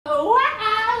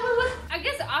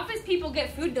as people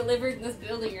get food delivered in this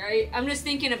building, right? I'm just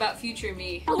thinking about future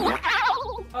me. Oh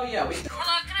yeah, we.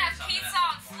 Hello, can I have pizza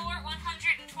on floor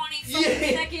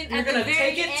 122nd? You're gonna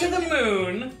take it to the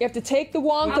moon. You have to take the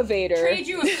Wonkavator. I'll trade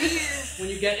you a beer. When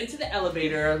you get into the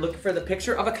elevator, look for the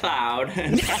picture of a cloud.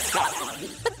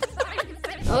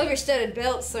 I love your studded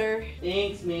belt, sir.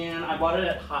 Thanks, man. I bought it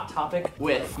at Hot Topic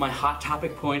with my Hot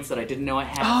Topic points that I didn't know I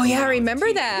had. Oh yeah, I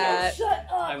remember that. Shut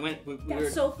up. I went.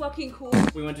 That's so fucking cool.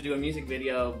 We went to do a music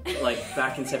video like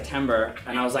back in September,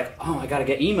 and I was like, oh, I gotta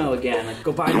get emo again. Like,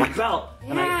 go buy my belt.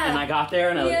 And I got there,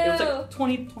 and it was like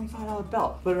 $25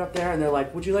 belt. Put it up there, and they're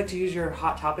like, would you like to use your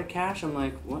Hot Topic cash? I'm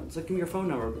like, what? It's like, give me your phone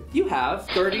number. You have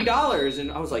 $30,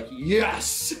 and I was like,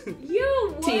 yes.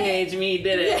 You what? Teenage me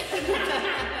did it.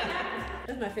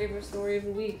 That's my favorite story of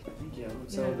the week. Thank you. I'm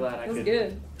so glad I could.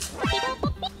 That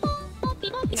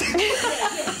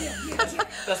was good.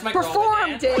 That's my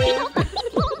Perform, Dave.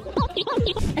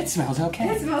 It smells okay.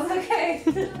 It smells okay.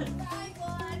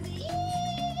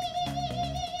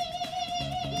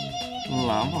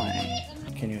 Lovely.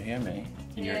 Can you hear me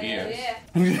in your ears?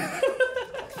 Yeah.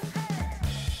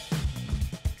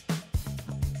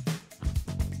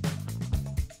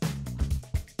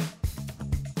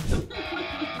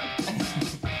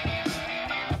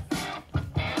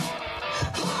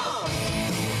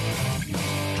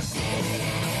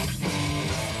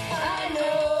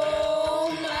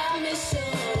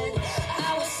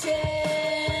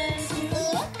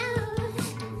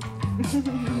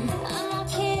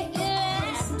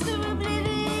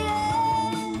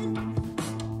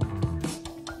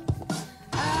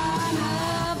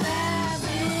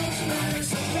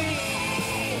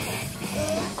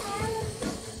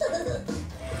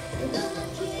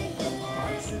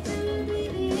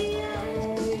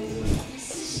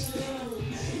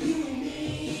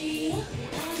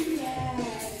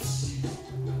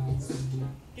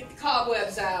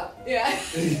 Cobwebs out. Yeah.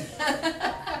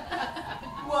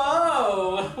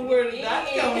 Whoa! Where did that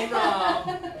come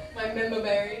from? My memo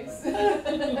berries.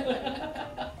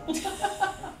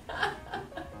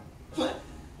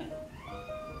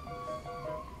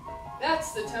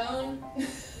 That's the tone.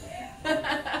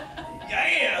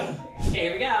 Yeah! Okay,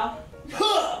 here we go.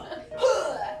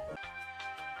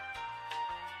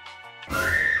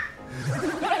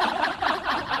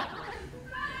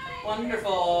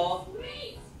 Wonderful.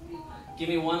 Give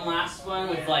me one last one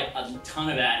with like a ton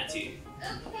of attitude.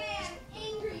 Okay, I'm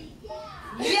angry.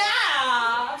 Yeah!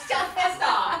 I'm so pissed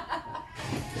off.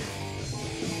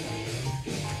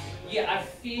 Yeah, I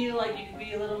feel like you could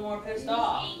be a little more pissed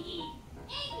off.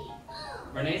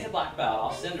 Renee's a black belt.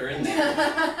 I'll send her in there.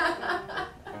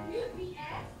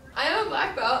 I am a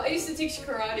black belt. I used to teach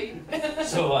karate.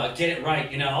 So get it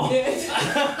right, you know.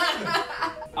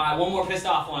 Alright, one more pissed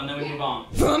off one, then we move on.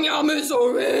 From your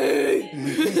misery.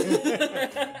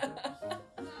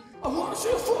 I want to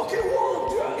see a fucking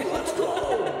world, let's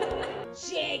go!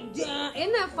 Shakedown.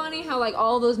 Isn't that funny how like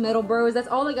all those metal bros, that's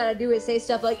all they gotta do is say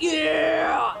stuff like,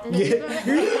 yeah! And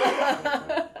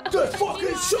The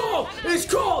fucking song is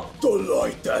called The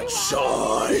Light That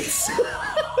Shines.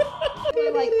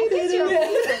 they're like, I guess you're a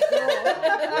favorite girl.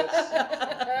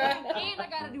 And I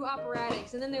gotta do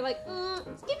operatics. And then they're like,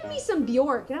 it's giving me some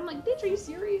Bjork. And I'm like, bitch, are you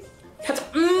serious? That's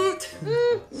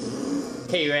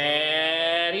Okay,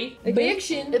 ready?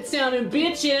 Bitchin'. It sounded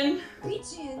bitchin'.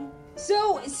 Bitchin'.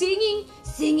 So singing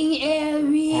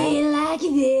airy like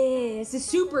this is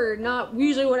super not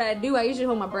usually what I do. I usually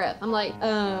hold my breath. I'm like,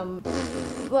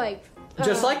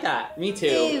 Just like that. Me too.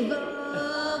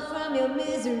 Evolve from your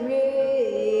misery.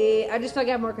 I just feel like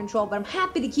I have more control, but I'm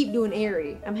happy to keep doing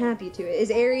airy. I'm happy to. Is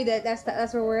airy that's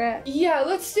where we're at? Yeah,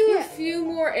 let's do a few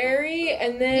more airy,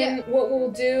 and then what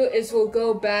we'll do is we'll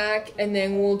go back and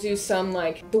then we'll do some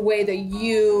like the way that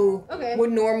you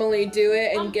would normally do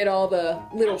it and get all the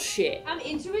little shit. I'm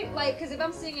into it, like, because if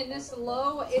I'm singing this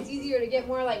low, it's easier to get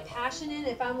more like passion in.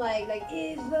 If I'm like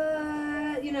is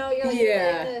the, you know, you're like,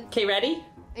 yeah. Okay, ready?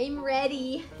 I'm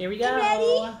ready. Here we go. I'm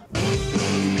ready.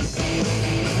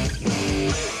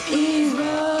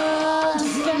 Evolved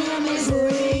from your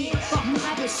misery,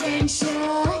 my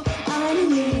potential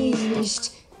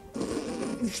unleashed.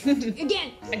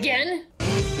 Again.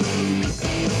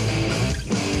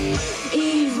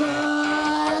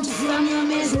 Evolved from your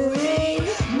misery,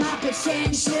 my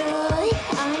potential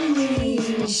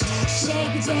unleashed.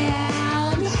 Shake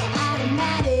down,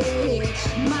 automatic,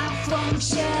 my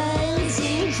functions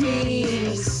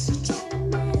increase.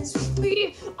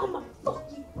 I'm a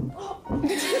fucking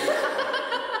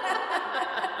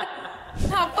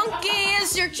How funky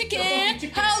is your chicken?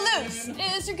 How loose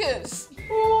is your goose?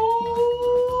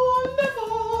 Oh,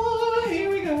 never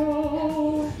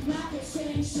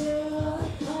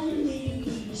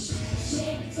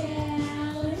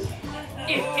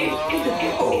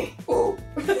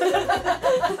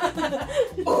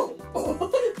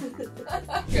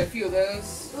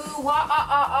those. Ooh, wah, ah,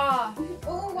 ah, ah.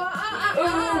 Ooh, wah, ah, ah, Ooh,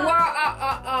 ah. wah,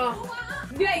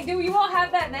 Yeah, do you all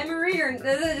have that memory, or is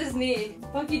it just me?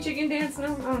 Funky chicken dance? No, I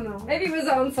don't know. Maybe it was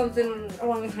on something a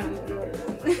long time ago.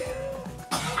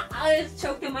 I just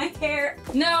choked in my hair.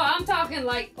 No, I'm talking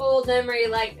like old memory,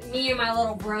 like me and my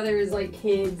little brothers, like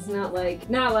kids, not like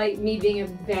me being a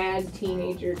bad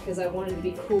teenager because I wanted to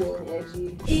be cool and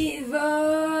edgy.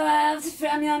 Evolved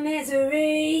from your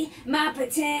misery, my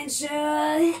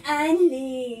potential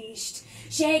unleashed.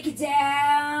 Shake it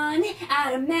down,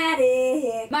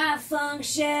 automatic, my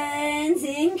functions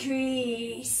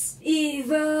increase.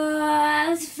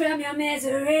 Evolved from your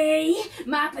misery,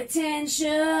 my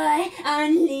potential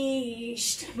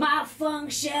unleashed, my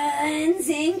functions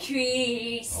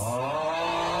increase.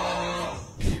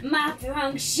 My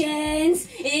functions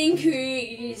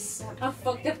increase. I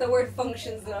fucked up the word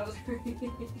functions that I was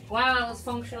reading. Wow, I was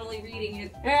functionally reading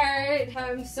it. Alright,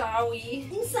 I'm sorry.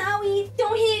 I'm sorry,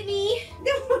 don't hit me.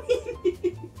 Don't hit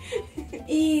me.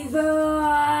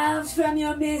 Evolved from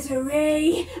your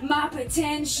misery, my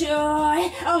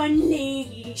potential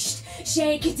unleashed.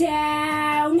 Shake it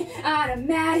down,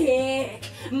 automatic,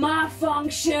 my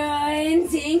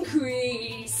functions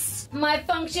increase. My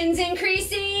functions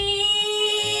increasing.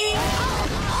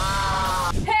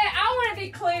 Hey, I want to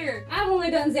be clear. I've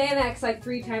only done Xanax like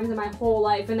 3 times in my whole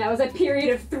life, and that was a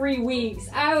period of 3 weeks.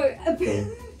 Bro,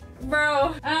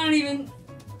 I don't even.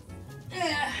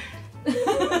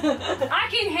 I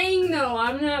can hang though.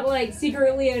 I'm not like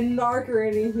secretly a narc or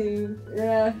anything.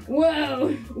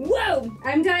 Whoa, whoa!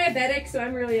 I'm diabetic, so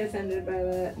I'm really offended by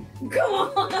that. Come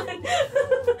on!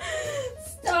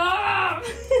 Stop!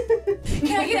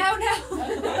 Can I get out now?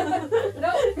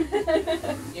 Nope.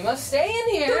 You must stay in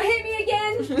here. Don't hit me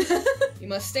again. You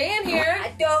must stay in here. I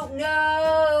don't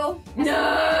know.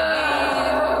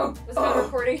 No. Was that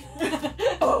recording?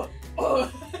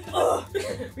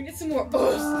 We need some more.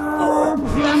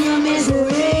 From your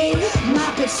misery,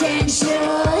 my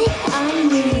potential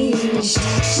unleashed.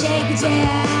 Shake it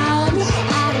down,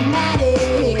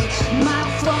 automatic, my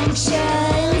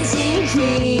functions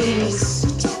increase.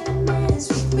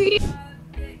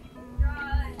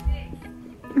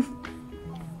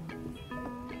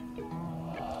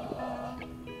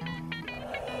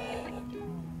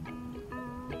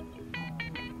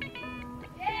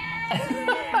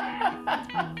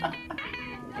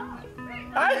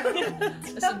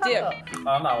 It's a dip. Oh,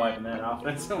 I'm not wiping that off.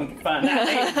 Someone can find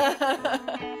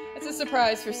that. It's a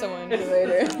surprise for someone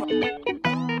later.